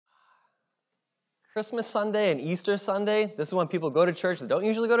Christmas Sunday and Easter Sunday, this is when people go to church that don't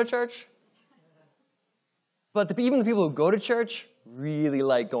usually go to church. But even the people who go to church really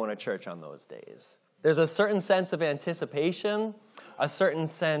like going to church on those days. There's a certain sense of anticipation, a certain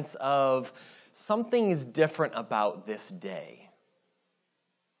sense of something is different about this day.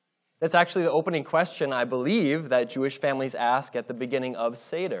 That's actually the opening question, I believe, that Jewish families ask at the beginning of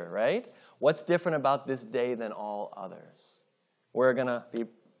Seder, right? What's different about this day than all others? We're going to be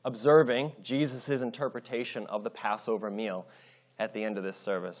observing Jesus' interpretation of the Passover meal at the end of this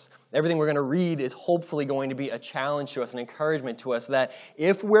service. Everything we're going to read is hopefully going to be a challenge to us, an encouragement to us that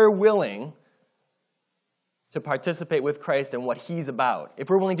if we're willing to participate with Christ in what he's about,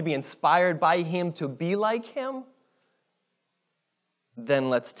 if we're willing to be inspired by him to be like him, then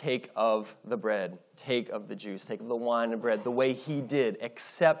let's take of the bread, take of the juice, take of the wine and bread the way he did,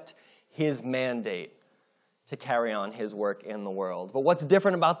 accept his mandate to carry on his work in the world. But what's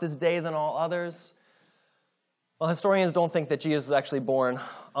different about this day than all others? Well, historians don't think that Jesus was actually born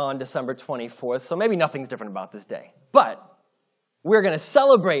on December 24th, so maybe nothing's different about this day. But we're going to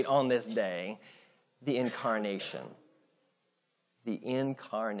celebrate on this day the incarnation. The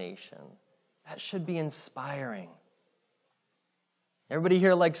incarnation. That should be inspiring. Everybody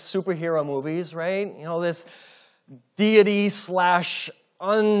here likes superhero movies, right? You know, this deity /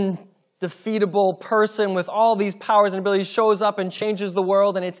 undefeatable person with all these powers and abilities shows up and changes the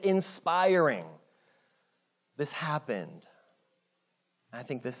world, and it's inspiring. This happened. I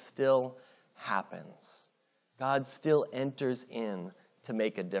think this still happens. God still enters in to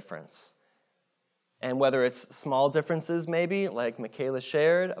make a difference. And whether it's small differences maybe, like Michaela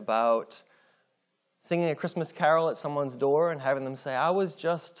shared about singing a Christmas carol at someone's door and having them say, I was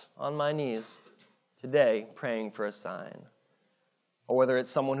just on my knees today praying for a sign. Or whether it's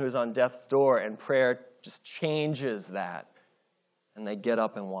someone who's on death's door and prayer just changes that and they get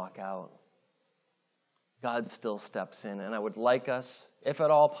up and walk out. God still steps in, and I would like us, if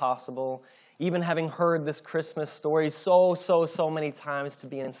at all possible, even having heard this Christmas story so many times, to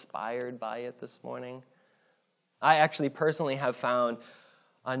be inspired by it this morning. I actually personally have found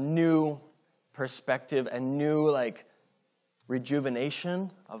a new perspective, a new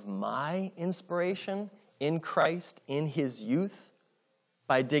rejuvenation of my inspiration in Christ, in his youth,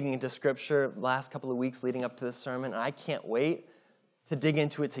 by digging into Scripture the last couple of weeks leading up to this sermon. And I can't wait to dig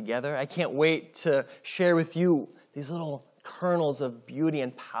into it together. I can't wait to share with you these little kernels of beauty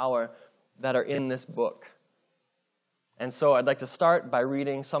and power that are in this book. And so I'd like to start by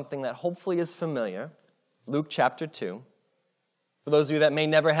reading something that hopefully is familiar, Luke chapter 2. For those of you that may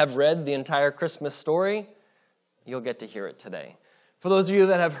never have read the entire Christmas story, you'll get to hear it today. For those of you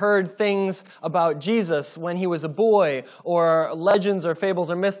that have heard things about Jesus when he was a boy, or legends or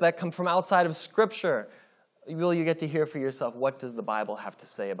fables or myths that come from outside of Scripture, you get to hear for yourself, what does the Bible have to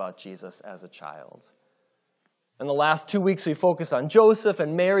say about Jesus as a child? In the last 2 weeks, we focused on Joseph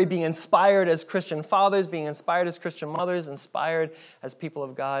and Mary being inspired as Christian fathers, being inspired as Christian mothers, inspired as people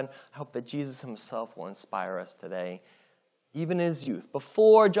of God. I hope that Jesus himself will inspire us today, even in his youth,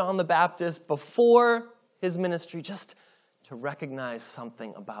 before John the Baptist, before his ministry, just to recognize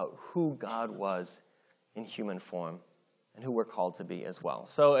something about who God was in human form and who we're called to be as well.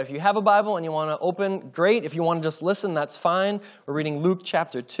 So if you have a Bible and you want to open, great. If you want to just listen, that's fine. We're reading Luke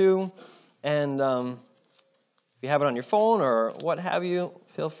chapter 2. And if you have it on your phone or what have you,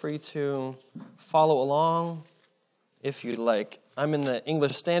 feel free to follow along if you'd like. I'm in the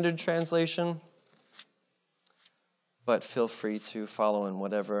English Standard Translation, but feel free to follow in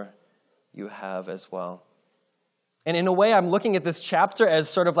whatever you have as well. And in a way, I'm looking at this chapter as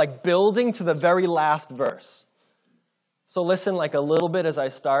sort of like building to the very last verse. So listen like a little bit as I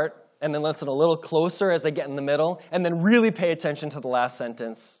start, and then listen a little closer as I get in the middle, and then really pay attention to the last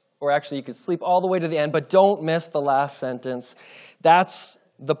sentence. Or actually, you could sleep all the way to the end, but don't miss the last sentence. That's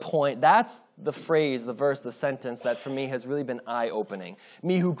the point. That's the phrase, the verse, the sentence that for me has really been eye-opening.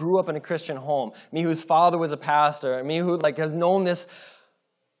 Me who grew up in a Christian home, me whose father was a pastor, me who has known this.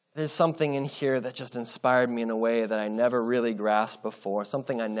 There's something in here that just inspired me in a way that I never really grasped before,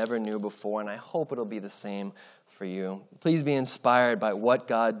 something I never knew before, and I hope it'll be the same for you. Please be inspired by what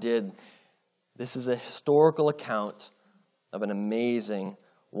God did. This is a historical account of an amazing,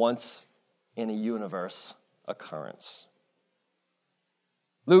 once-in-a-universe occurrence.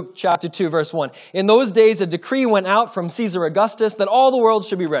 Luke chapter 2, verse 1. In those days, a decree went out from Caesar Augustus that all the world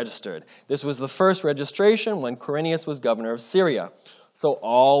should be registered. This was the first registration when Quirinius was governor of Syria. So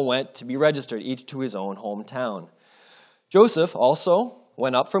all went to be registered, each to his own hometown. Joseph also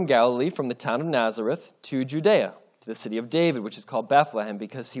went up from Galilee, from the town of Nazareth, to Judea, to the city of David, which is called Bethlehem,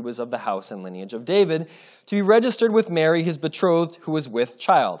 because he was of the house and lineage of David, to be registered with Mary, his betrothed, who was with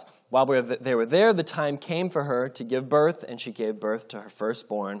child. While they were there, the time came for her to give birth, and she gave birth to her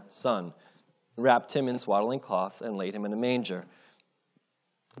firstborn son, wrapped him in swaddling cloths, and laid him in a manger,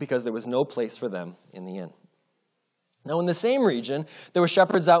 because there was no place for them in the inn. Now in the same region, there were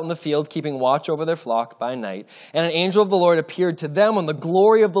shepherds out in the field keeping watch over their flock by night. And an angel of the Lord appeared to them, and the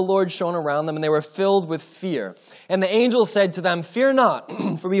glory of the Lord shone around them, and they were filled with fear. And the angel said to them, "Fear not,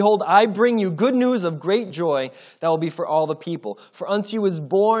 for behold, I bring you good news of great joy that will be for all the people. For unto you is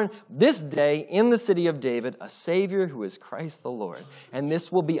born this day in the city of David a Savior who is Christ the Lord. And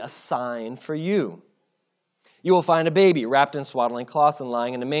this will be a sign for you. You will find a baby wrapped in swaddling cloths and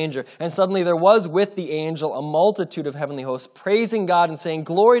lying in a manger." And suddenly there was with the angel a multitude of heavenly hosts, praising God and saying,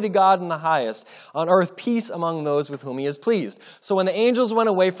 "Glory to God in the highest, on earth peace among those with whom he is pleased." So when the angels went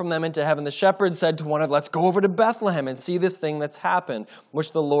away from them into heaven, the shepherds said to one another, "Let's go over to Bethlehem and see this thing that's happened,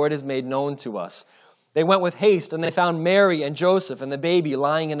 which the Lord has made known to us." They went with haste, and they found Mary and Joseph and the baby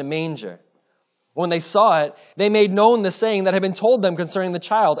lying in a manger. When they saw it, they made known the saying that had been told them concerning the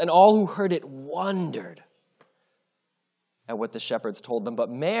child, and all who heard it wondered at what the shepherds told them. But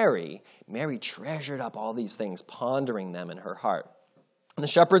Mary treasured up all these things, pondering them in her heart. And the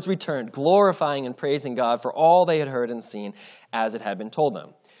shepherds returned, glorifying and praising God for all they had heard and seen as it had been told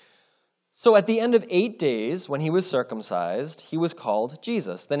them. So at the end of 8 days, when he was circumcised, he was called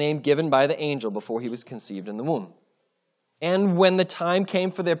Jesus, the name given by the angel before he was conceived in the womb. And when the time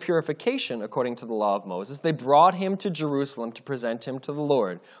came for their purification, according to the law of Moses, they brought him to Jerusalem to present him to the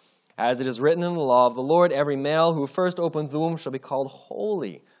Lord. As it is written in the law of the Lord, every male who first opens the womb shall be called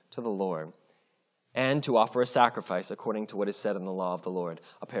holy to the Lord, and to offer a sacrifice according to what is said in the law of the Lord,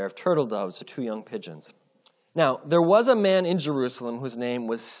 a pair of turtle doves or 2 young pigeons. Now, there was a man in Jerusalem whose name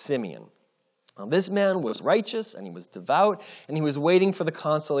was Simeon. Now, this man was righteous, and he was devout, and he was waiting for the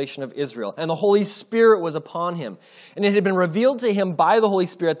consolation of Israel. And the Holy Spirit was upon him. And it had been revealed to him by the Holy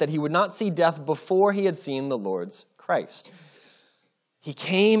Spirit that he would not see death before he had seen the Lord's Christ. He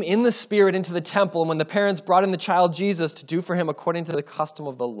came in the Spirit into the temple, and when the parents brought in the child Jesus to do for him according to the custom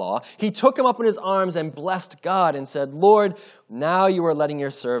of the law, he took him up in his arms and blessed God and said, "Lord, now you are letting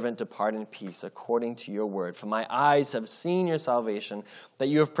your servant depart in peace according to your word. For my eyes have seen your salvation that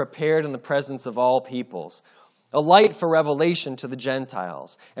you have prepared in the presence of all peoples, a light for revelation to the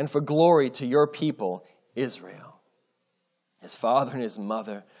Gentiles and for glory to your people, Israel." His father and his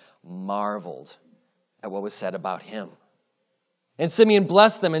mother marveled at what was said about him. And Simeon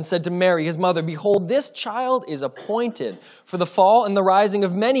blessed them and said to Mary, his mother, "Behold, this child is appointed for the fall and the rising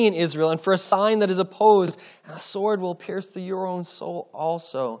of many in Israel, and for a sign that is opposed, and a sword will pierce through your own soul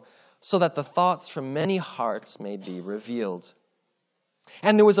also, so that the thoughts from many hearts may be revealed."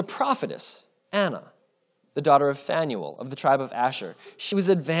 And there was a prophetess, Anna, the daughter of Phanuel, of the tribe of Asher. She was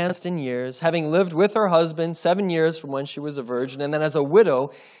advanced in years, having lived with her husband 7 years from when she was a virgin, and then as a widow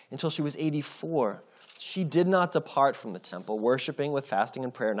until she was 84. She did not depart from the temple, worshiping with fasting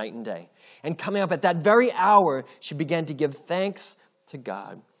and prayer night and day. And coming up at that very hour, she began to give thanks to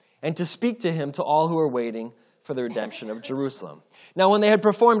God and to speak to him to all who were waiting for the redemption of Jerusalem. Now, when they had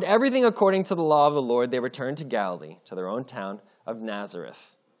performed everything according to the law of the Lord, they returned to Galilee, to their own town of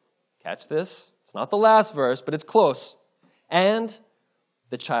Nazareth. Catch this. It's not the last verse, but it's close. And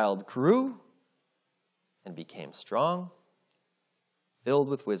the child grew and became strong, filled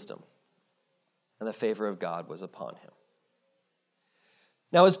with wisdom, and the favor of God was upon him.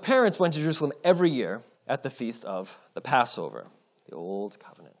 Now his parents went to Jerusalem every year at the feast of the Passover, the Old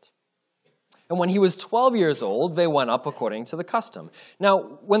Covenant. And when he was 12 years old, they went up according to the custom. Now,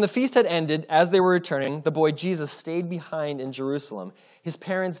 when the feast had ended, as they were returning, the boy Jesus stayed behind in Jerusalem. His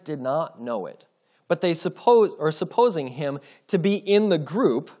parents did not know it, but they supposing him to be in the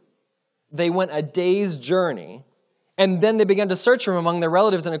group, they went a day's journey. And then they began to search for him among their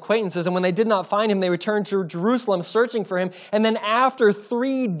relatives and acquaintances. And when they did not find him, they returned to Jerusalem searching for him. And then after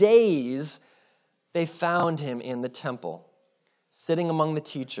 3 days, they found him in the temple, sitting among the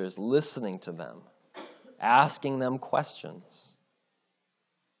teachers, listening to them, asking them questions.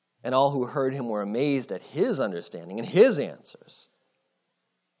 And all who heard him were amazed at his understanding and his answers.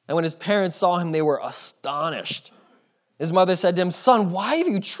 And when his parents saw him, they were astonished. His mother said to him, "Son, why have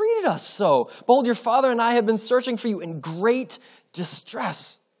you treated us so? Behold, your father and I have been searching for you in great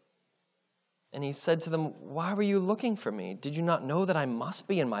distress." And he said to them, "Why were you looking for me? Did you not know that I must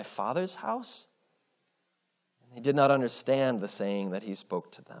be in my father's house?" And they did not understand the saying that he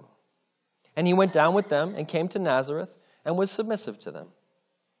spoke to them. And he went down with them and came to Nazareth and was submissive to them.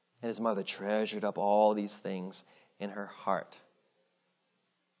 And his mother treasured up all these things in her heart.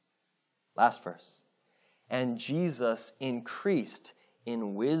 Last verse. And Jesus increased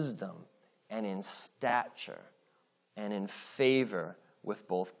in wisdom and in stature and in favor with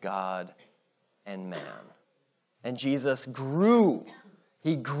both God and man. And Jesus grew.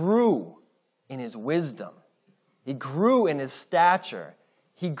 He grew in his wisdom. He grew in his stature.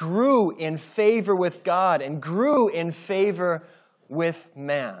 He grew in favor with God and grew in favor with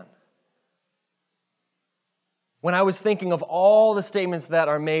man. When I was thinking of all the statements that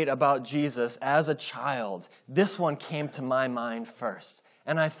are made about Jesus as a child, this one came to my mind first.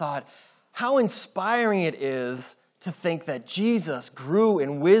 And I thought, how inspiring it is to think that Jesus grew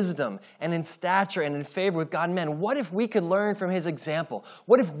in wisdom and in stature and in favor with God and men. What if we could learn from his example?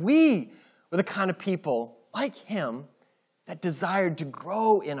 What if we were the kind of people like him that desired to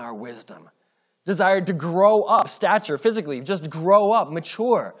grow in our wisdom, desired to grow up, stature, physically, just grow up,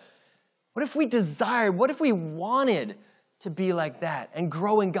 mature? What if we desired, what if we wanted to be like that and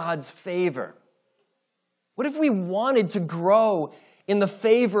grow in God's favor? What if we wanted to grow in the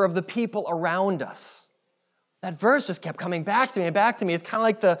favor of the people around us? That verse just kept coming back to me and back to me. It's kind of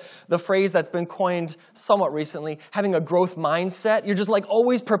like the phrase that's been coined somewhat recently, having a growth mindset. You're just like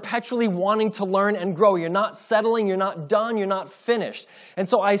always perpetually wanting to learn and grow. You're not settling, you're not done, you're not finished. And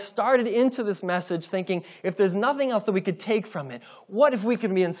so I started into this message thinking, if there's nothing else that we could take from it, what if we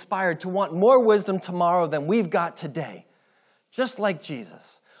could be inspired to want more wisdom tomorrow than we've got today? Just like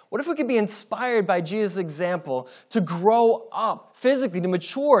Jesus. What if we could be inspired by Jesus' example to grow up physically, to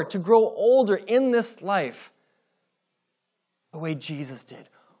mature, to grow older in this life the way Jesus did?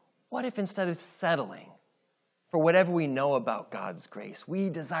 What if instead of settling for whatever we know about God's grace, we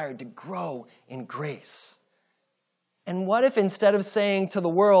desired to grow in grace? And what if instead of saying to the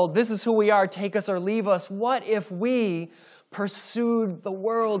world, this is who we are, take us or leave us, what if we pursued the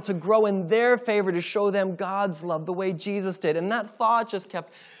world to grow in their favor, to show them God's love the way Jesus did? And that thought just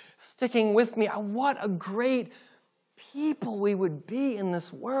kept sticking with me. What a great people we would be in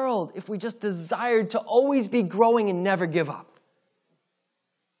this world if we just desired to always be growing and never give up.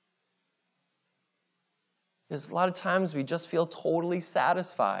 Because a lot of times we just feel totally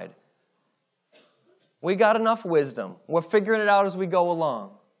satisfied. We got enough wisdom. We're figuring it out as we go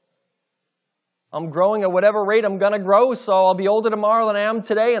along. I'm growing at whatever rate I'm going to grow, so I'll be older tomorrow than I am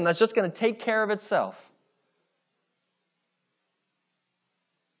today, and that's just going to take care of itself.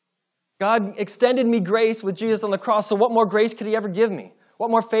 God extended me grace with Jesus on the cross, so what more grace could he ever give me? What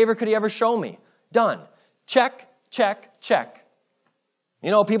more favor could he ever show me? Done. Check, check, check. You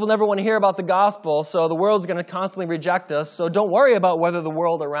know, people never want to hear about the gospel, so the world's going to constantly reject us, so don't worry about whether the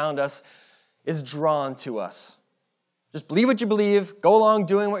world around us is drawn to us. Just believe what you believe, go along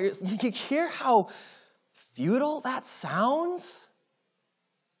doing what you're... You hear how futile that sounds?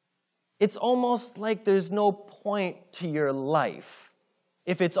 It's almost like there's no point to your life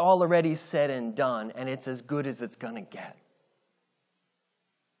if it's all already said and done and it's as good as it's going to get.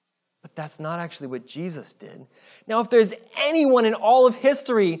 But that's not actually what Jesus did. Now, if there's anyone in all of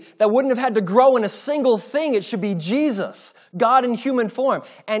history that wouldn't have had to grow in a single thing, it should be Jesus, God in human form.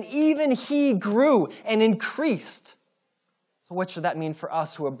 And even he grew and increased. So what should that mean for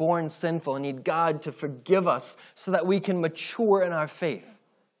us who are born sinful and need God to forgive us so that we can mature in our faith?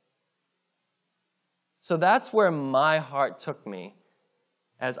 So that's where my heart took me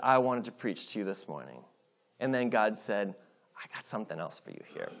as I wanted to preach to you this morning. And then God said, I got something else for you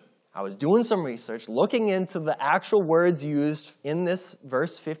here. I was doing some research, looking into the actual words used in this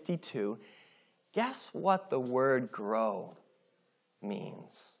verse 52. Guess what the word grow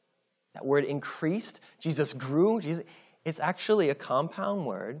means? That word increased. Jesus grew. It's actually a compound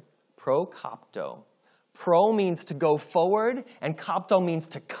word, prokopto. Pro means to go forward, and kopto means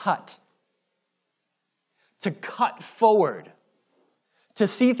to cut. To cut forward. To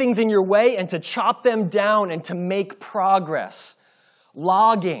see things in your way and to chop them down and to make progress.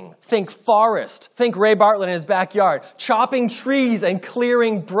 Logging, think forest, think Ray Bartlett in his backyard, chopping trees and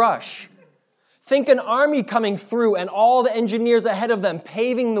clearing brush. Think an army coming through and all the engineers ahead of them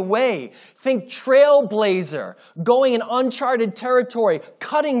paving the way. Think trailblazer, going in uncharted territory,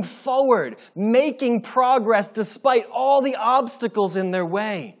 cutting forward, making progress despite all the obstacles in their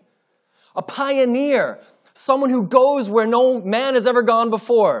way. A pioneer, someone who goes where no man has ever gone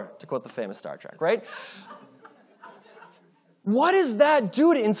before, to quote the famous Star Trek, right? What does that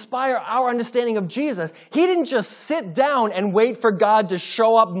do to inspire our understanding of Jesus? He didn't just sit down and wait for God to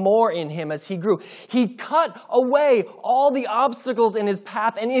show up more in him as he grew. He cut away all the obstacles in his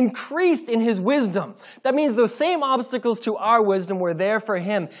path and increased in his wisdom. That means the same obstacles to our wisdom were there for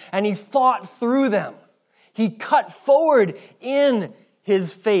him, and he fought through them. He cut forward in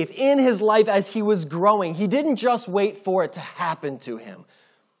his faith, in his life as he was growing. He didn't just wait for it to happen to him.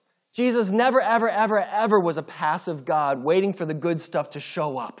 Jesus never, ever, ever, ever was a passive God waiting for the good stuff to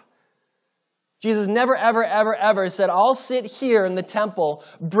show up. Jesus never, ever, ever, ever said, I'll sit here in the temple,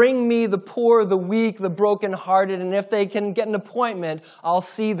 bring me the poor, the weak, the brokenhearted, and if they can get an appointment, I'll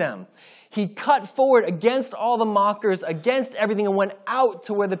see them. He cut forward against all the mockers, against everything, and went out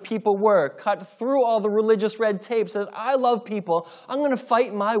to where the people were, cut through all the religious red tape, says, I love people, I'm going to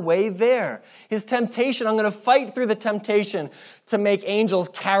fight my way there. His temptation, I'm going to fight through the temptation to make angels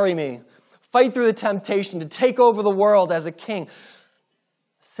carry me. Fight through the temptation to take over the world as a king.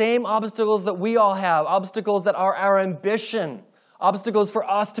 Same obstacles that we all have, obstacles that are our ambition, obstacles for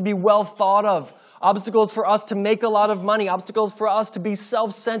us to be well thought of, obstacles for us to make a lot of money, obstacles for us to be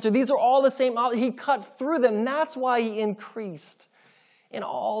self-centered. These are all the same. He cut through them. That's why he increased in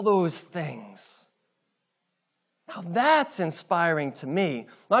all those things. Now that's inspiring to me.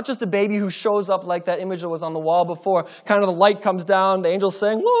 Not just a baby who shows up like that image that was on the wall before. Kind of the light comes down, the angel's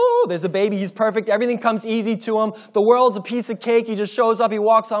saying, whoa, there's a baby, he's perfect, everything comes easy to him. The world's a piece of cake, he just shows up, he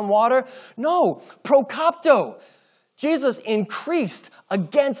walks on water. No, prokopto. Jesus increased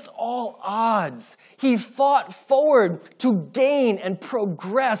against all odds. He fought forward to gain and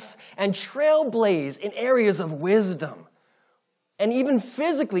progress and trailblaze in areas of wisdom. And even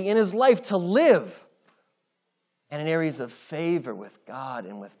physically in his life to live. And in areas of favor with God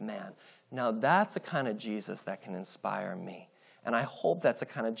and with man. Now that's the kind of Jesus that can inspire me. And I hope that's the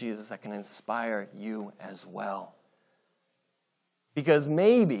kind of Jesus that can inspire you as well. Because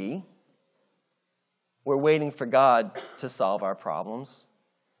maybe we're waiting for God to solve our problems.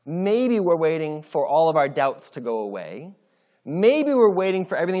 Maybe we're waiting for all of our doubts to go away. Maybe we're waiting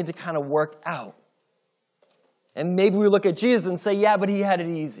for everything to kind of work out. And maybe we look at Jesus and say, yeah, but he had it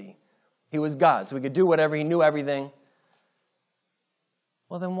easy. He was God, so he could do whatever, he knew everything.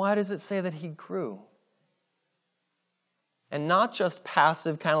 Well, then why does it say that he grew? And not just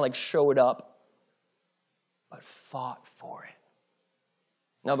passive, kind of like showed up, but fought for it.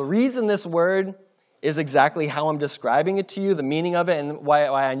 Now, the reason this word is exactly how I'm describing it to you, the meaning of it, and why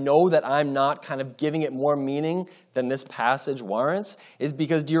I know that I'm not kind of giving it more meaning than this passage warrants, is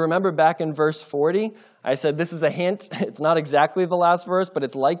because, do you remember back in verse 40? I said this is a hint. It's not exactly the last verse, but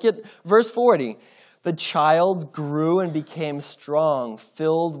it's like it. Verse 40, the child grew and became strong,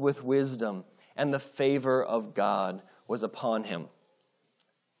 filled with wisdom, and the favor of God was upon him.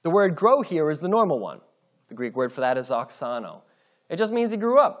 The word grow here is the normal one. The Greek word for that is oxano. It just means he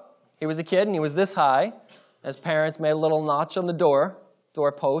grew up. He was a kid, and he was this high. His parents made a little notch on the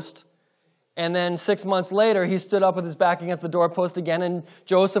doorpost. And then 6 months later, he stood up with his back against the doorpost again, and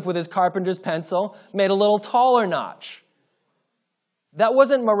Joseph, with his carpenter's pencil, made a little taller notch. That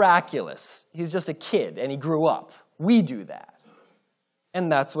wasn't miraculous. He's just a kid, and he grew up. We do that.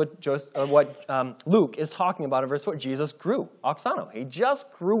 And that's what Luke is talking about in verse 4. Jesus grew, oxano. He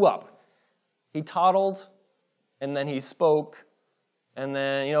just grew up. He toddled, and then he spoke. And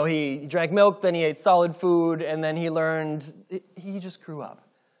then, he drank milk, then he ate solid food, and then he learned, he just grew up.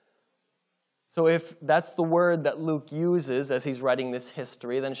 So if that's the word that Luke uses as he's writing this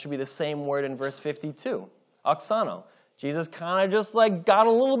history, then it should be the same word in verse 52, oxano. Jesus kind of just got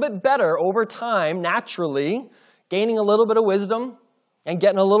a little bit better over time, naturally, gaining a little bit of wisdom and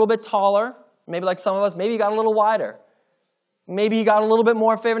getting a little bit taller. Maybe like some of us, maybe he got a little wider. Maybe he got a little bit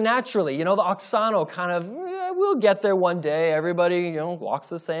more favor naturally. The oxano kind of, we'll get there one day. Everybody, walks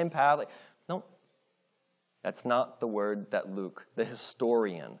the same path. No, that's not the word that Luke, the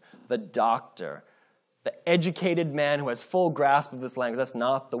historian, the doctor, the educated man who has full grasp of this language, that's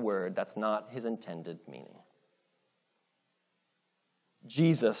not the word. That's not his intended meaning.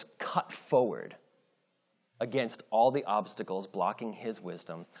 Jesus cut forward against all the obstacles blocking his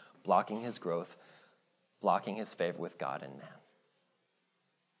wisdom, blocking his growth, blocking his favor with God and man.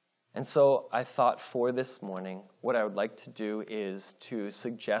 And so I thought for this morning, what I would like to do is to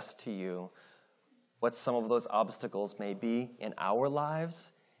suggest to you what some of those obstacles may be in our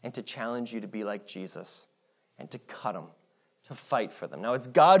lives and to challenge you to be like Jesus and to cut them, to fight for them. Now, it's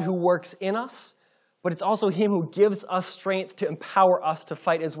God who works in us, but it's also him who gives us strength to empower us to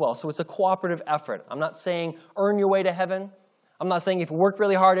fight as well. So it's a cooperative effort. I'm not saying earn your way to heaven. I'm not saying if you work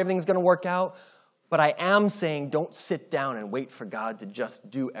really hard, everything's going to work out. But I am saying don't sit down and wait for God to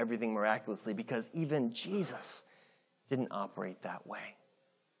just do everything miraculously, because even Jesus didn't operate that way.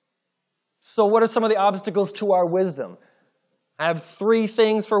 So what are some of the obstacles to our wisdom? I have 3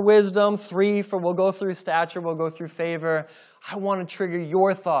 things for wisdom, 3 for we'll go through stature, we'll go through favor. I want to trigger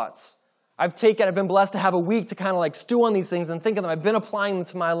your thoughts. I've been blessed to have a week to kind of stew on these things and think of them. I've been applying them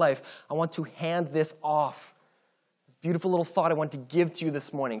to my life. I want to hand this off. This beautiful little thought I want to give to you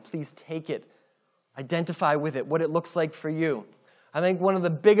this morning. Please take it. Identify with it, what it looks like for you. I think one of the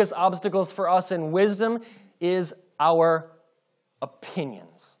biggest obstacles for us in wisdom is our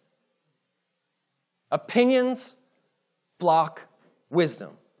opinions. Opinions block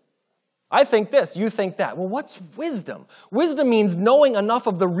wisdom. I think this, you think that. Well, what's wisdom? Wisdom means knowing enough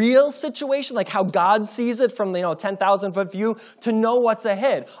of the real situation, like how God sees it from the 10,000-foot view, to know what's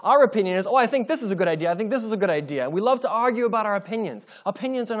ahead. Our opinion is, I think this is a good idea. I think this is a good idea. And we love to argue about our opinions.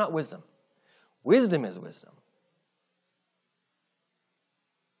 Opinions are not wisdom. Wisdom is wisdom.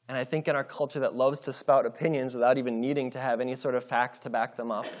 And I think in our culture that loves to spout opinions without even needing to have any sort of facts to back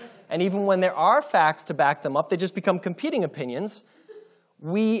them up, and even when there are facts to back them up, they just become competing opinions,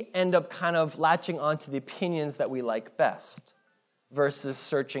 we end up kind of latching onto the opinions that we like best versus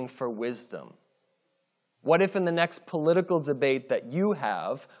searching for wisdom. What if in the next political debate that you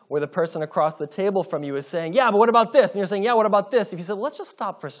have, where the person across the table from you is saying, yeah, but what about this? And you're saying, yeah, what about this? If you said, let's just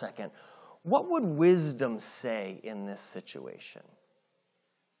stop for a second. What would wisdom say in this situation?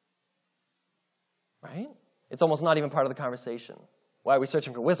 Right? It's almost not even part of the conversation. Why are we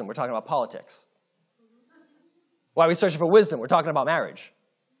searching for wisdom? We're talking about politics. Why are we searching for wisdom? We're talking about marriage.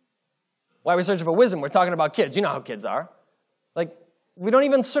 Why are we searching for wisdom? We're talking about kids. You know how kids are. Like, we don't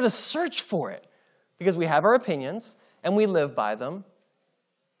even sort of search for it because we have our opinions and we live by them.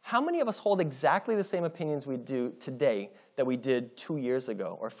 How many of us hold exactly the same opinions we do today that we did 2 years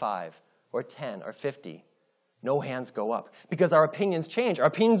ago, or 5, or 10, or 50? No hands go up because our opinions change. Our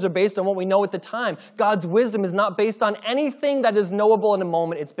opinions are based on what we know at the time. God's wisdom is not based on anything that is knowable in a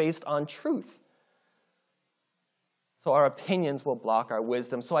moment. It's based on truth. So our opinions will block our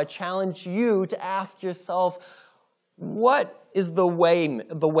wisdom. So I challenge you to ask yourself, what is the weighing,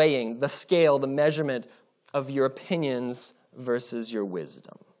 the scale, the measurement of your opinions versus your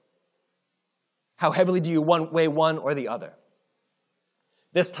wisdom? How heavily do you weigh one or the other?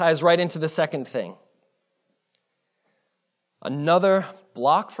 This ties right into the second thing. Another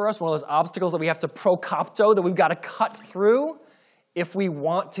block for us, one of those obstacles that we have to prokopto, that we've got to cut through if we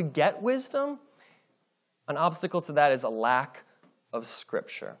want to get wisdom. An obstacle to that is a lack of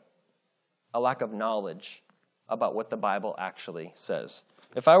Scripture, a lack of knowledge about what the Bible actually says.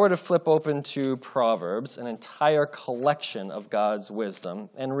 If I were to flip open to Proverbs, an entire collection of God's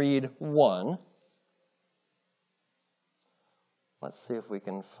wisdom, and read 1, let's see if we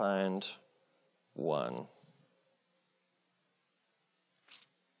can find 1.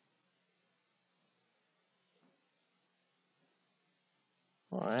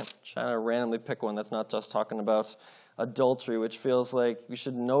 All right, trying to randomly pick one that's not just talking about adultery, which feels like you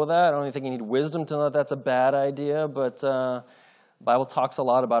should know that. I don't even think you need wisdom to know that that's a bad idea, but the Bible talks a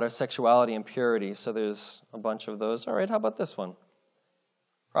lot about our sexuality and purity, so there's a bunch of those. All right, how about this one?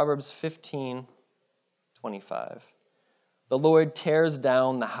 Proverbs 15:25. The Lord tears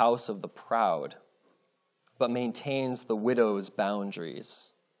down the house of the proud, but maintains the widow's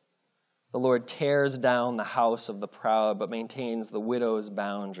boundaries. The Lord tears down the house of the proud, but maintains the widow's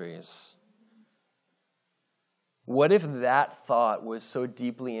boundaries. What if that thought was so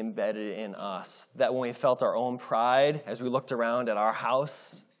deeply embedded in us that when we felt our own pride, as we looked around at our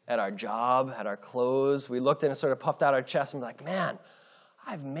house, at our job, at our clothes, we looked and sort of puffed out our chest and be like, man,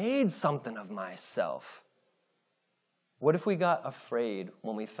 I've made something of myself. What if we got afraid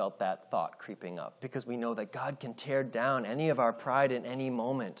when we felt that thought creeping up? Because we know that God can tear down any of our pride in any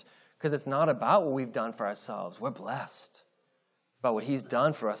moment. Because it's not about what we've done for ourselves. We're blessed. It's about what He's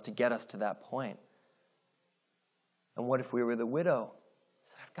done for us to get us to that point. And what if we were the widow? I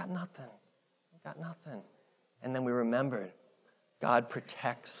said, I've got nothing. I've got nothing. And then we remembered God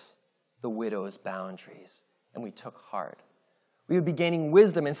protects the widow's boundaries. And we took heart. We would be gaining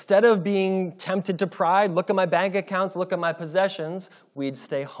wisdom. Instead of being tempted to pride, look at my bank accounts, look at my possessions, we'd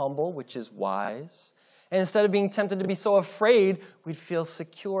stay humble, which is wise. And instead of being tempted to be so afraid, we'd feel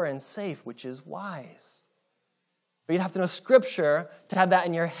secure and safe, which is wise. But you'd have to know Scripture to have that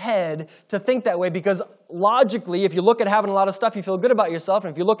in your head, to think that way, because logically, if you look at having a lot of stuff, you feel good about yourself,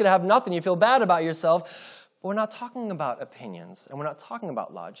 and if you look at having nothing, you feel bad about yourself. But we're not talking about opinions, and we're not talking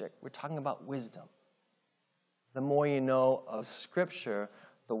about logic. We're talking about wisdom. The more you know of Scripture,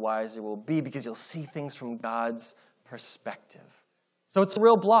 the wiser you will be, because you'll see things from God's perspective. So it's a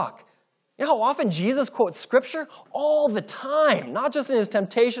real block. You know how often Jesus quotes Scripture? All the time. Not just in His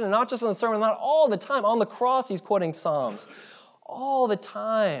temptation and not just in the sermon, not all the time. On the cross, He's quoting Psalms. All the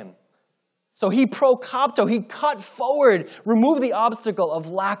time. So He prokopto, He cut forward, removed the obstacle of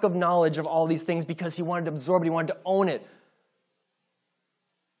lack of knowledge of all these things because He wanted to absorb it, He wanted to own it.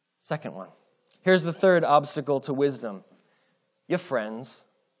 Second one. Here's the third obstacle to wisdom. Your friends.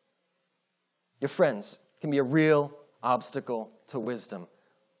 Your friends can be a real obstacle to wisdom.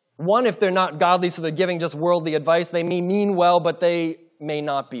 One, if they're not godly, so they're giving just worldly advice, they may mean well, but they may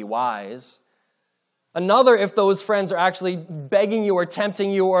not be wise. Another if those friends are actually begging you or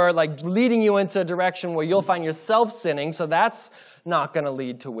tempting you or like leading you into a direction where you'll find yourself sinning, so that's not going to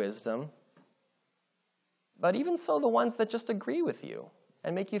lead to wisdom. But even so, the ones that just agree with you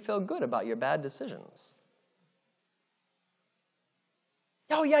and make you feel good about your bad decisions.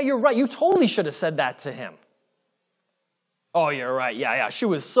 Oh, yeah, you're right. You totally should have said that to him. Oh, you're right. Yeah, she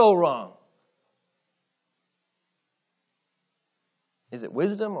was so wrong. Is it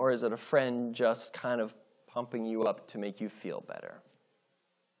wisdom or is it a friend just kind of pumping you up to make you feel better?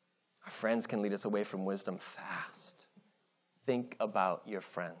 Our friends can lead us away from wisdom fast. Think about your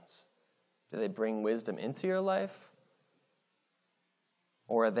friends. Do they bring wisdom into your life?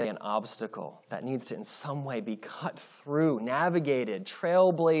 Or are they an obstacle that needs to in some way be cut through, navigated,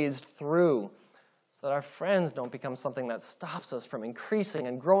 trailblazed through, so that our friends don't become something that stops us from increasing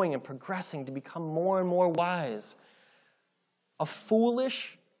and growing and progressing to become more and more wise? A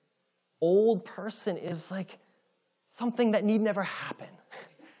foolish, old person is like something that need never happen.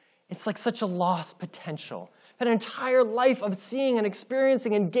 It's like such a lost potential. An entire life of seeing and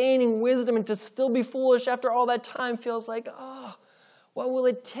experiencing and gaining wisdom, and to still be foolish after all that time feels like, oh, what will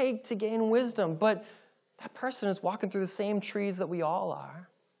it take to gain wisdom? But that person is walking through the same trees that we all are.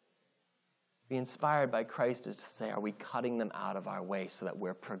 Be inspired by Christ is to say, are we cutting them out of our way so that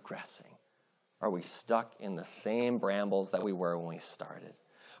we're progressing? Are we stuck in the same brambles that we were when we started?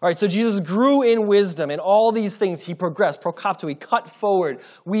 All right, so Jesus grew in wisdom. In all these things, he progressed. Prokopto, he cut forward.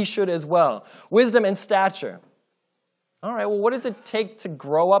 We should as well. Wisdom and stature. All right, well, what does it take to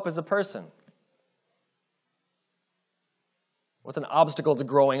grow up as a person? What's an obstacle to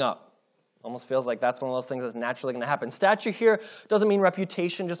growing up? Almost feels like that's one of those things that's naturally going to happen. Stature here doesn't mean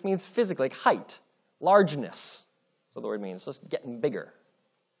reputation, just means physically, like height, largeness. That's what the word means, just getting bigger.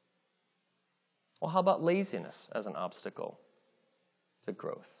 Well, how about laziness as an obstacle to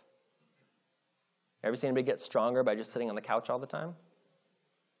growth? Ever seen anybody get stronger by just sitting on the couch all the time?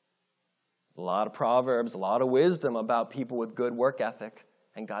 There's a lot of proverbs, a lot of wisdom about people with good work ethic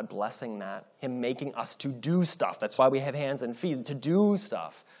and God blessing that, him making us to do stuff. That's why we have hands and feet, to do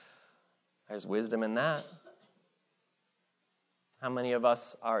stuff. There's wisdom in that. How many of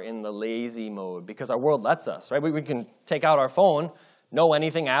us are in the lazy mode? Because our world lets us, right? We can take out our phone, know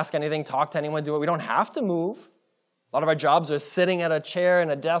anything, ask anything, talk to anyone, do it. We don't have to move. A lot of our jobs are sitting at a chair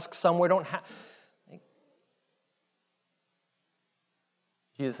and a desk somewhere.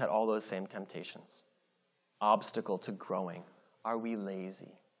 Jesus had all those same temptations. Obstacle to growing. Are we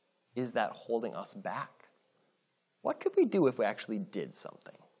lazy? Is that holding us back? What could we do if we actually did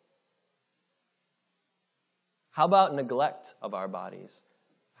something? How about neglect of our bodies?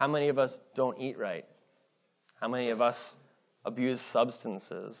 How many of us don't eat right? How many of us abuse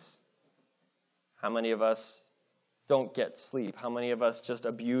substances? How many of us don't get sleep? How many of us just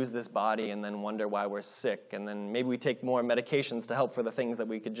abuse this body and then wonder why we're sick? And then maybe we take more medications to help for the things that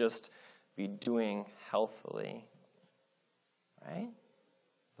we could just be doing healthily. Right?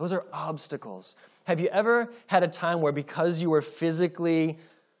 Those are obstacles. Have you ever had a time where because you were physically,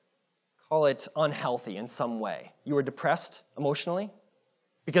 call it unhealthy in some way, you were depressed emotionally?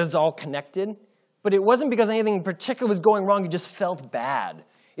 Because it's all connected? But it wasn't because anything in particular was going wrong, you just felt bad.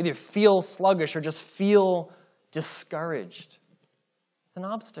 Either feel sluggish or just feel discouraged. It's an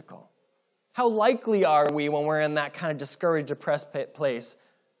obstacle. How likely are we when we're in that kind of discouraged, depressed place?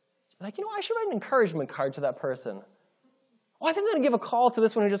 Like, I should write an encouragement card to that person. Oh, I think I'm going to give a call to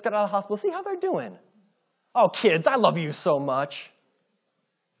this one who just got out of the hospital, see how they're doing. Oh, kids, I love you so much.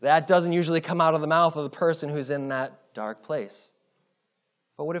 That doesn't usually come out of the mouth of the person who's in that dark place.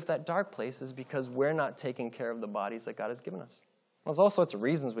 But what if that dark place is because we're not taking care of the bodies that God has given us? There's all sorts of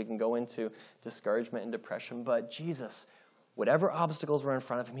reasons we can go into discouragement and depression, but Jesus, whatever obstacles were in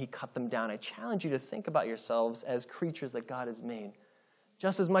front of him, he cut them down. I challenge you to think about yourselves as creatures that God has made.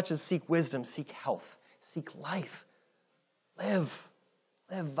 Just as much as seek wisdom, seek health, seek life. Live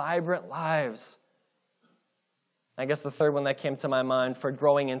vibrant lives. I guess the third one that came to my mind for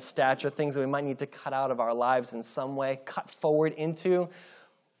growing in stature, things that we might need to cut out of our lives in some way, cut forward into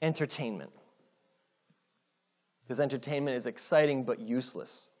entertainment. Because entertainment is exciting but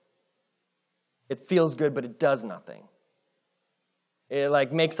useless. It feels good, but it does nothing.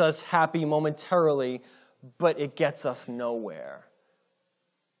 It makes us happy momentarily, but it gets us nowhere.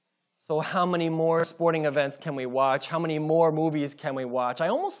 So how many more sporting events can we watch? How many more movies can we watch? I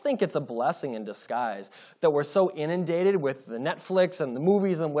almost think it's a blessing in disguise that we're so inundated with the Netflix and the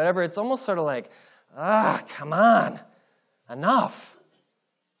movies and whatever. It's almost sort of like, come on, enough.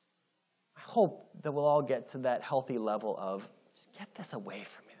 I hope that we'll all get to that healthy level of, just get this away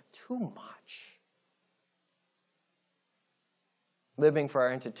from me. It's too much. Living for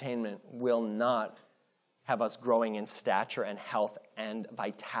our entertainment will not have us growing in stature and health and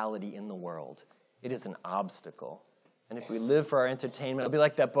vitality in the world. It is an obstacle. And if we live for our entertainment, it'll be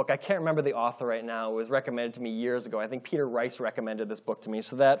like that book. I can't remember the author right now. It was recommended to me years ago. I think Peter Rice recommended this book to me.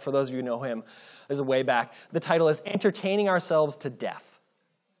 So that, for those of you who know him, is a way back. The title is Entertaining Ourselves to Death.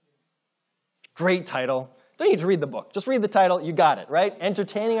 Great title. Don't need to read the book. Just read the title. You got it, right?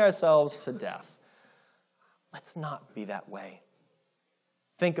 Entertaining Ourselves to Death. Let's not be that way.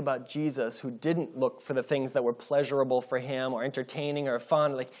 Think about Jesus, who didn't look for the things that were pleasurable for him or entertaining or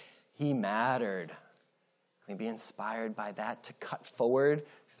fun. Like, he mattered. Can we be inspired by that to cut forward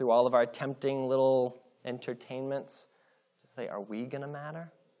through all of our tempting little entertainments to say, are we going to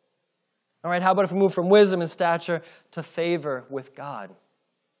matter? All right, how about if we move from wisdom and stature to favor with God?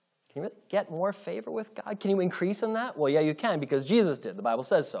 Can you really get more favor with God? Can you increase in that? Well, yeah, you can, because Jesus did. The Bible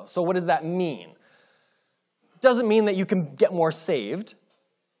says so. So what does that mean? It doesn't mean that you can get more saved.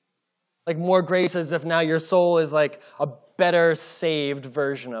 Like more grace as if now your soul is like a better saved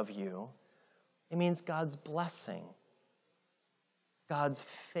version of you. It means God's blessing, God's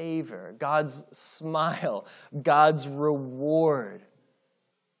favor, God's smile, God's reward,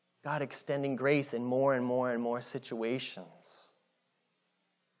 God extending grace in more and more and more situations.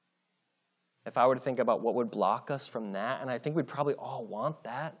 If I were to think about what would block us from that, and I think we'd probably all want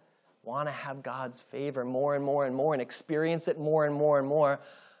that, want to have God's favor more and more and more and experience it more and more and more,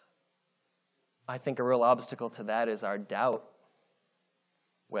 I think a real obstacle to that is our doubt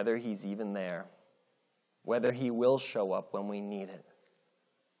whether he's even there, whether he will show up when we need it,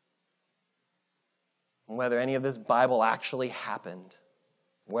 and whether any of this Bible actually happened,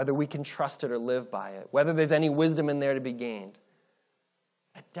 whether we can trust it or live by it, whether there's any wisdom in there to be gained.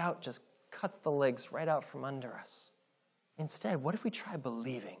 That doubt just cuts the legs right out from under us. Instead, what if we try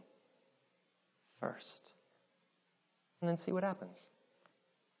believing first and then see what happens?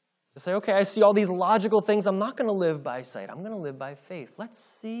 Just say, okay, I see all these logical things. I'm not going to live by sight. I'm going to live by faith. Let's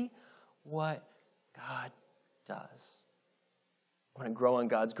see what God does. You want to grow in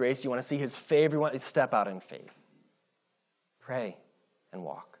God's grace. You want to see his favor. You want to step out in faith. Pray and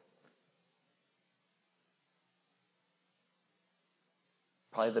walk.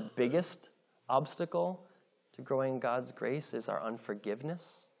 Probably the biggest obstacle to growing in God's grace is our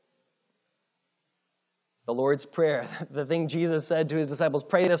unforgiveness. The Lord's Prayer, the thing Jesus said to his disciples,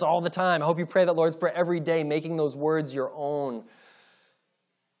 pray this all the time. I hope you pray that Lord's Prayer every day, making those words your own. It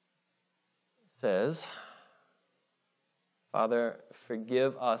says, Father,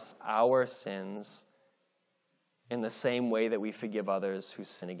 forgive us our sins in the same way that we forgive others who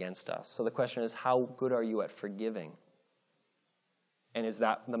sin against us. So the question is, how good are you at forgiving? And is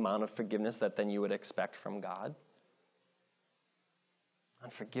that the amount of forgiveness that then you would expect from God?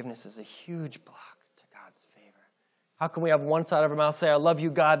 Unforgiveness is a huge block. How can we have one side of our mouth say, I love you,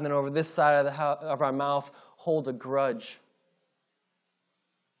 God, and then over this side of our mouth hold a grudge?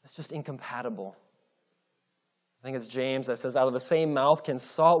 It's just incompatible. I think it's James that says, out of the same mouth can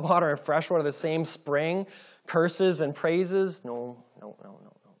salt water and fresh water the same spring, curses and praises? No. You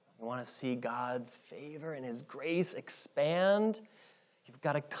want to see God's favor and his grace expand? You've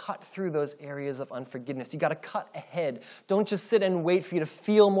got to cut through those areas of unforgiveness. You've got to cut ahead. Don't just sit and wait for you to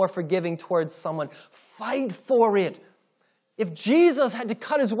feel more forgiving towards someone. Fight for it. If Jesus had to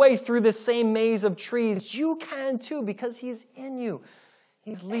cut his way through this same maze of trees, you can too, because he's in you.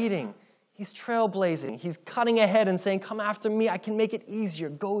 He's leading. He's trailblazing. He's cutting ahead and saying, come after me. I can make it easier.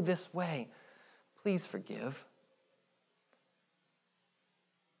 Go this way. Please forgive.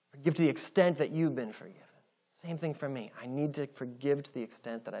 Forgive to the extent that you've been forgiven. Same thing for me. I need to forgive to the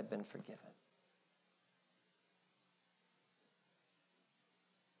extent that I've been forgiven.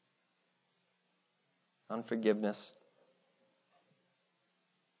 Unforgiveness,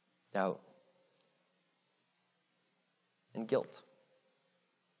 doubt, and guilt.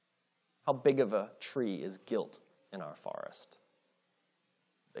 How big of a tree is guilt in our forest?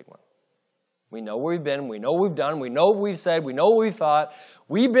 It's a big one. We know where we've been, we know what we've done, we know what we've said, we know what we've thought.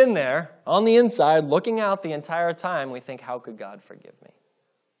 We've been there on the inside, looking out the entire time. We think, how could God forgive me?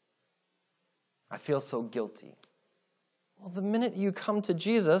 I feel so guilty. Well, the minute you come to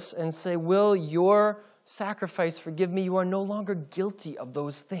Jesus and say, will your sacrifice forgive me, you are no longer guilty of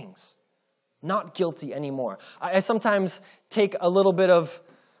those things. Not guilty anymore. I sometimes take a little bit of,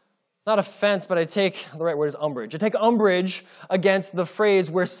 not offense, but the right word is umbrage. I take umbrage against the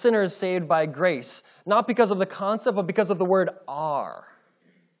phrase, we're sinners saved by grace. Not because of the concept, but because of the word are.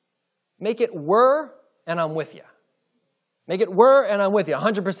 Make it were, and I'm with you. Make it were, and I'm with you,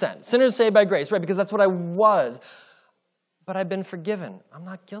 100%. Sinners saved by grace, right? Because that's what I was. But I've been forgiven. I'm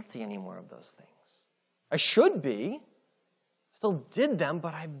not guilty anymore of those things. I should be. still did them,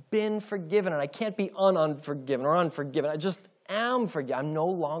 but I've been forgiven, and I can't be unforgiven or unforgiven. I just am forgiven. I'm no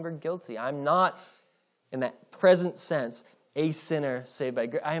longer guilty. I'm not, in that present sense, a sinner saved by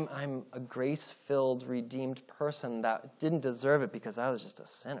grace. I'm a grace-filled, redeemed person that didn't deserve it because I was just a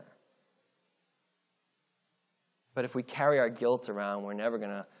sinner. But if we carry our guilt around, we're never going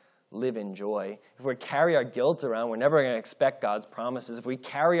to live in joy. If we carry our guilt around, we're never going to expect God's promises. If we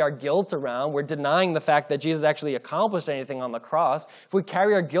carry our guilt around, we're denying the fact that Jesus actually accomplished anything on the cross. If we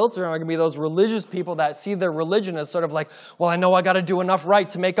carry our guilt around, we're going to be those religious people that see their religion as sort of like, well, I know I got to do enough right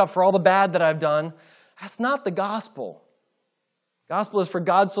to make up for all the bad that I've done. That's not the gospel. The gospel is, for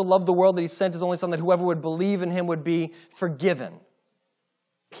God so loved the world that he sent his only Son, that whoever would believe in him would be forgiven.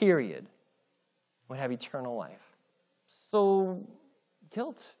 Period. Would have eternal life. So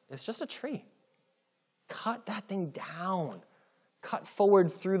guilt is just a tree. Cut that thing down. Cut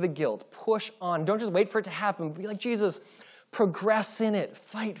forward through the guilt. Push on. Don't just wait for it to happen. Be like Jesus. Progress in it.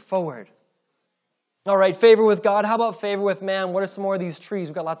 Fight forward. All right, favor with God. How about favor with man? What are some more of these trees?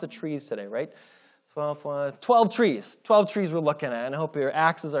 We've got lots of trees today, right? 12 trees. 12 trees we're looking at. And I hope your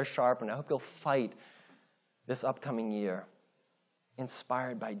axes are sharp, and I hope you'll fight this upcoming year,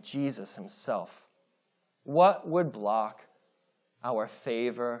 inspired by Jesus himself. What would block our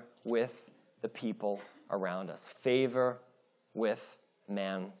favor with the people around us? Favor with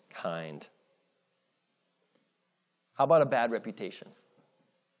mankind. How about a bad reputation?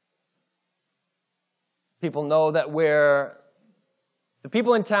 People know that we're the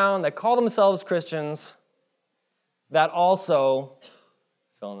people in town that call themselves Christians that also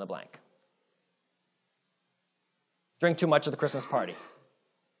fill in the blank. Drink too much at the Christmas party.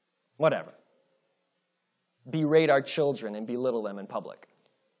 Whatever. Berate our children and belittle them in public.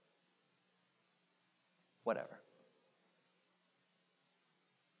 Whatever.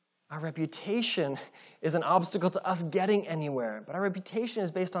 Our reputation is an obstacle to us getting anywhere, but our reputation is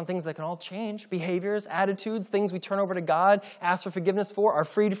based on things that can all change. Behaviors, attitudes, things we turn over to God, ask for forgiveness for, are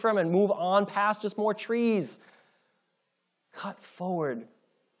freed from, and move on past just more trees. Cut forward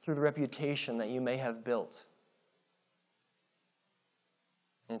through the reputation that you may have built.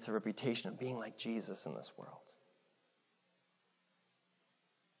 And it's a reputation of being like Jesus in this world.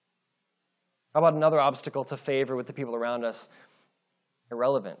 How about another obstacle to favor with the people around us?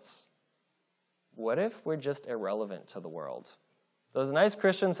 Irrelevance. What if we're just irrelevant to the world? Those nice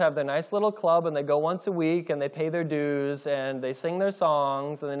Christians have their nice little club, and they go once a week, and they pay their dues, and they sing their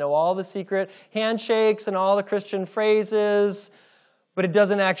songs, and they know all the secret handshakes and all the Christian phrases, but it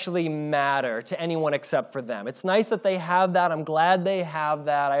doesn't actually matter to anyone except for them. It's nice that they have that. I'm glad they have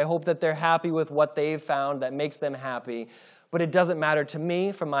that. I hope that they're happy with what they've found that makes them happy. But it doesn't matter to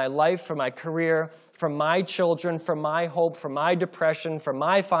me, for my life, for my career, for my children, for my hope, for my depression, for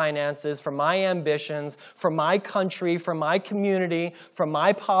my finances, for my ambitions, for my country, for my community, for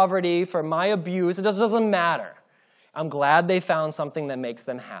my poverty, for my abuse. It just doesn't matter. I'm glad they found something that makes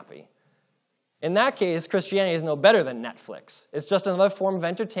them happy. In that case, Christianity is no better than Netflix. It's just another form of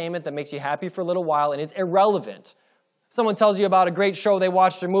entertainment that makes you happy for a little while and is irrelevant. Someone tells you about a great show they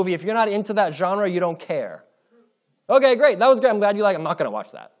watched or movie. If you're not into that genre, you don't care. Okay, great. That was great. I'm glad you like it. I'm not going to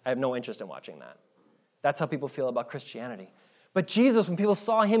watch that. I have no interest in watching that. That's how people feel about Christianity. But Jesus, when people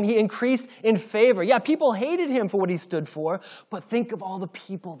saw him, he increased in favor. Yeah, people hated him for what he stood for, but think of all the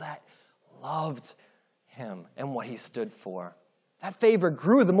people that loved him and what he stood for. That favor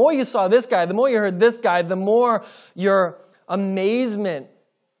grew. The more you saw this guy, the more you heard this guy, the more your amazement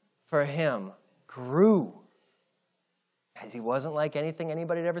for him grew. Because he wasn't like anything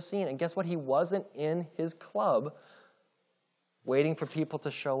anybody had ever seen. And guess what? He wasn't in his club waiting for people to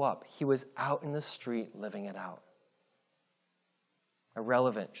show up. He was out in the street living it out.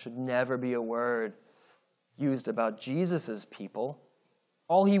 Irrelevant should never be a word used about Jesus' people.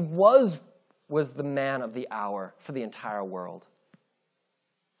 All he was the man of the hour for the entire world.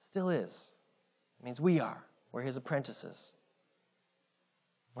 Still is. It means we are. We're his apprentices.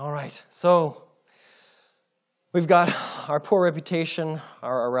 All right, so we've got our poor reputation,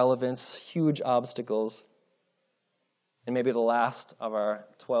 our irrelevance, huge obstacles, and maybe the last of our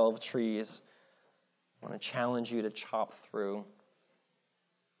 12 trees. I want to challenge you to chop through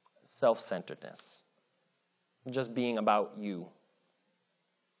self-centeredness, just being about you.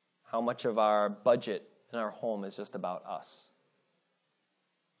 How much of our budget in our home is just about us?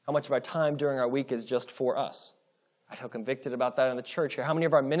 How much of our time during our week is just for us? I feel convicted about that in the church here. How many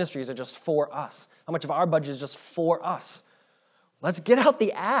of our ministries are just for us? How much of our budget is just for us? Let's get out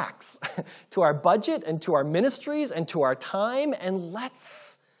the axe to our budget and to our ministries and to our time, and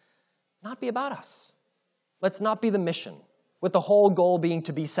let's not be about us. Let's not be the mission. with the whole goal being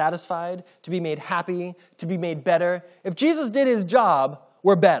to be satisfied, to be made happy, to be made better. If Jesus did his job,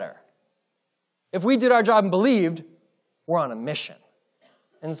 we're better. If we did our job and believed, we're on a mission.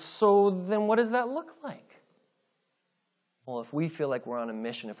 And so then what does that look like? Well, if we feel like we're on a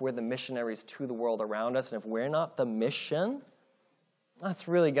mission, if we're the missionaries to the world around us, and if we're not the mission, that's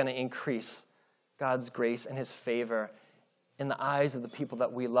really going to increase God's grace and his favor in the eyes of the people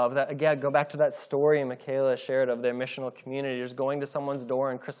that we love. That, again, go back to that story Michaela shared of their missional community, just going to someone's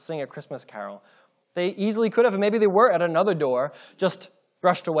door and sing a Christmas carol. They easily could have, and maybe they were at another door, just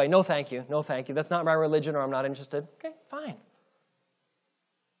brushed away. No, thank you. No, thank you. That's not my religion, or I'm not interested. Okay, fine.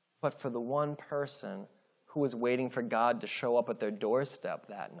 But for the one person who was waiting for God to show up at their doorstep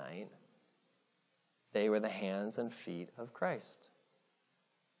that night, they were the hands and feet of Christ.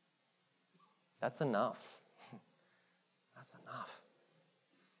 That's enough. That's enough.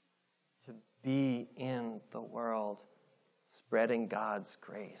 To be in the world, spreading God's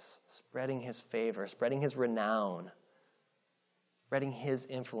grace, spreading his favor, spreading his renown, spreading his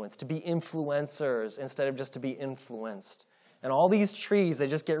influence, to be influencers instead of just to be influenced. And all these trees, they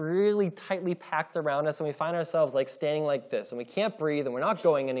just get really tightly packed around us, and we find ourselves like standing like this, and we can't breathe, and we're not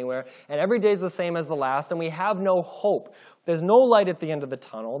going anywhere, and every day is the same as the last, and we have no hope. There's no light at the end of the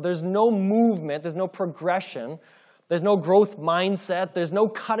tunnel. There's no movement. There's no progression. There's no growth mindset. There's no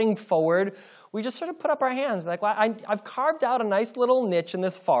cutting forward. We just sort of put up our hands, like, well, I've carved out a nice little niche in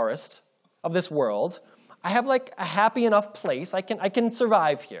this forest of this world. I have like a happy enough place. I can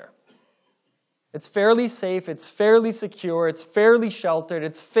survive here. It's fairly safe, it's fairly secure, it's fairly sheltered,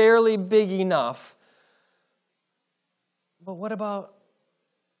 it's fairly big enough. But what about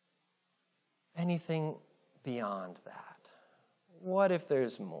anything beyond that? What if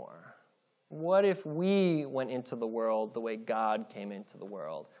there's more? What if we went into the world the way God came into the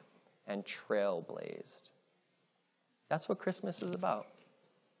world and trailblazed? That's what Christmas is about.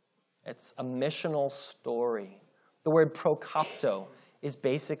 It's a missional story. The word prokopto is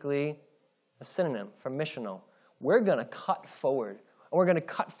basically a synonym for missional. We're going to cut forward, and we're going to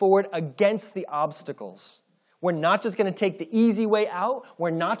cut forward against the obstacles. We're not just going to take the easy way out.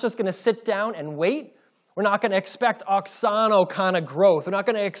 We're not just going to sit down and wait. We're not going to expect Oksana kind of growth. We're not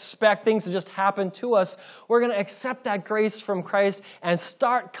going to expect things to just happen to us. We're going to accept that grace from Christ and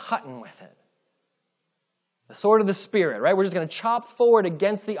start cutting with it. The sword of the Spirit, right? We're just going to chop forward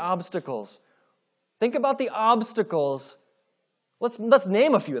against the obstacles. Think about the obstacles. Let's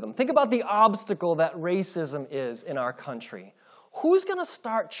name a few of them. Think about the obstacle that racism is in our country. Who's going to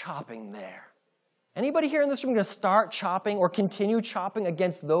start chopping there? Anybody here in this room going to start chopping or continue chopping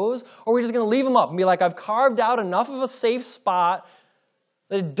against those? Or are we just going to leave them up and be like, I've carved out enough of a safe spot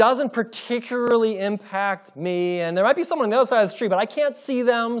that it doesn't particularly impact me, and there might be someone on the other side of the street, but I can't see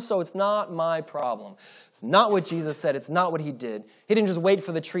them, so it's not my problem. It's not what Jesus said. It's not what he did. He didn't just wait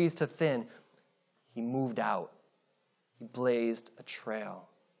for the trees to thin. He moved out. He blazed a trail.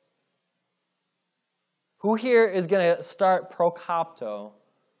 Who here is going to start prokopto,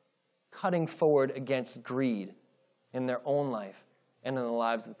 cutting forward against greed in their own life and in the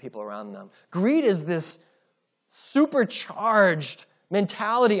lives of the people around them? Greed is this supercharged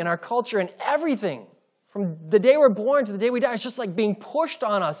mentality in our culture, and everything from the day we're born to the day we die, it's just like being pushed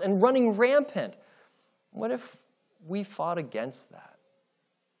on us and running rampant. What if we fought against that?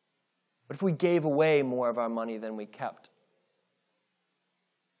 What if we gave away more of our money than we kept?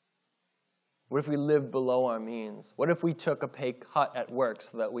 What if we lived below our means? What if we took a pay cut at work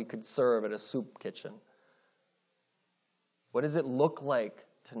so that we could serve at a soup kitchen? What does it look like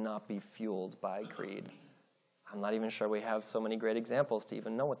to not be fueled by greed? I'm not even sure we have so many great examples to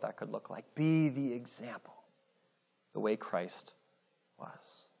even know what that could look like. Be the example, the way Christ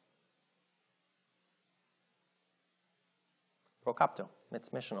was. Prokopto, it's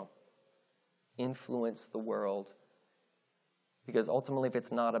missional. Influence the world. Because ultimately, if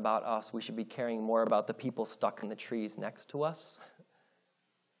it's not about us, we should be caring more about the people stuck in the trees next to us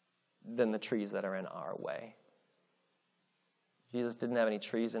than the trees that are in our way. Jesus didn't have any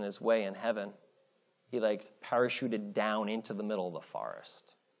trees in his way in heaven. He parachuted down into the middle of the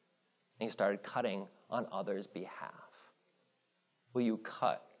forest. And he started cutting on others' behalf. Will you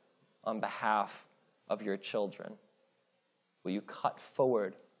cut on behalf of your children? Will you cut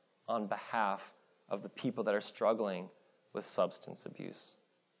forward on behalf of the people that are struggling with substance abuse?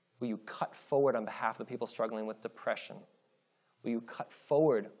 Will you cut forward on behalf of the people struggling with depression? Will you cut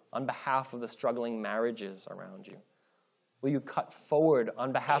forward on behalf of the struggling marriages around you? Will you cut forward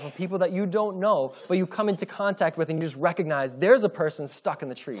on behalf of people that you don't know, but you come into contact with and you just recognize there's a person stuck in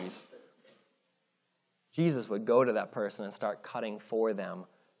the trees? Jesus would go to that person and start cutting for them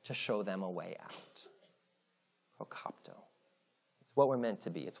to show them a way out. Prokopto. It's what we're meant to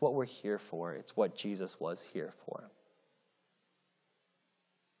be. It's what we're here for. It's what Jesus was here for.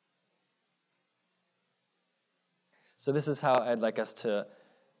 So this is how I'd like us to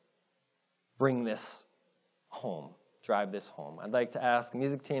bring this home, drive this home. I'd like to ask the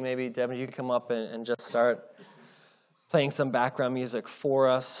music team, maybe, Devin, you could come up and just start playing some background music for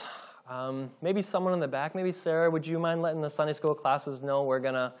us. Maybe someone in the back, maybe Sarah, would you mind letting the Sunday school classes know we're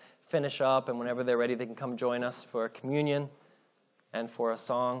going to finish up, and whenever they're ready, they can come join us for communion and for a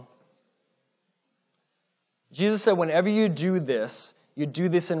song. Jesus said, whenever you do this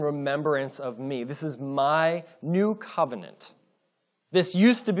in remembrance of me. This is my new covenant. This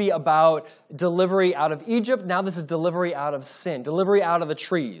used to be about delivery out of Egypt. Now this is delivery out of sin, delivery out of the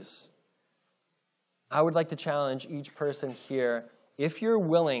trees. I would like to challenge each person here, if you're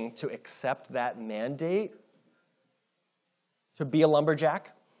willing to accept that mandate, to be a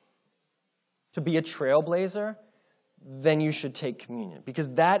lumberjack, to be a trailblazer, then you should take communion. Because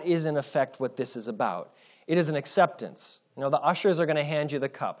that is, in effect, what this is about. It is an acceptance. You know, the ushers are going to hand you the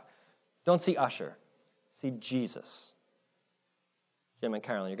cup. Don't see usher. See Jesus. Jim and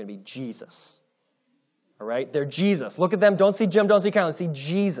Carolyn, you're going to be Jesus. All right? They're Jesus. Look at them. Don't see Jim. Don't see Carolyn. See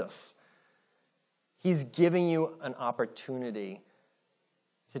Jesus. He's giving you an opportunity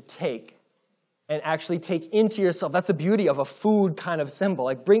to take and actually take into yourself. That's the beauty of a food kind of symbol.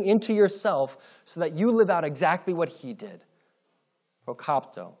 Like, bring into yourself so that you live out exactly what he did.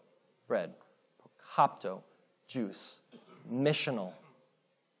 Prokopto, bread. Prokopto, juice. Missional.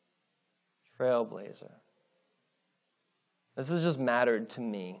 Trailblazer. This has just mattered to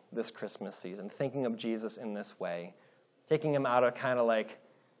me this Christmas season, thinking of Jesus in this way. Taking him out of kind of like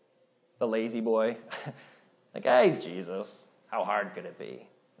the lazy boy. Like, hey, he's Jesus. How hard could it be?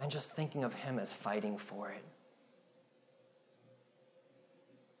 And just thinking of him as fighting for it.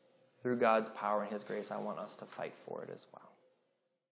 Through God's power and his grace, I want us to fight for it as well.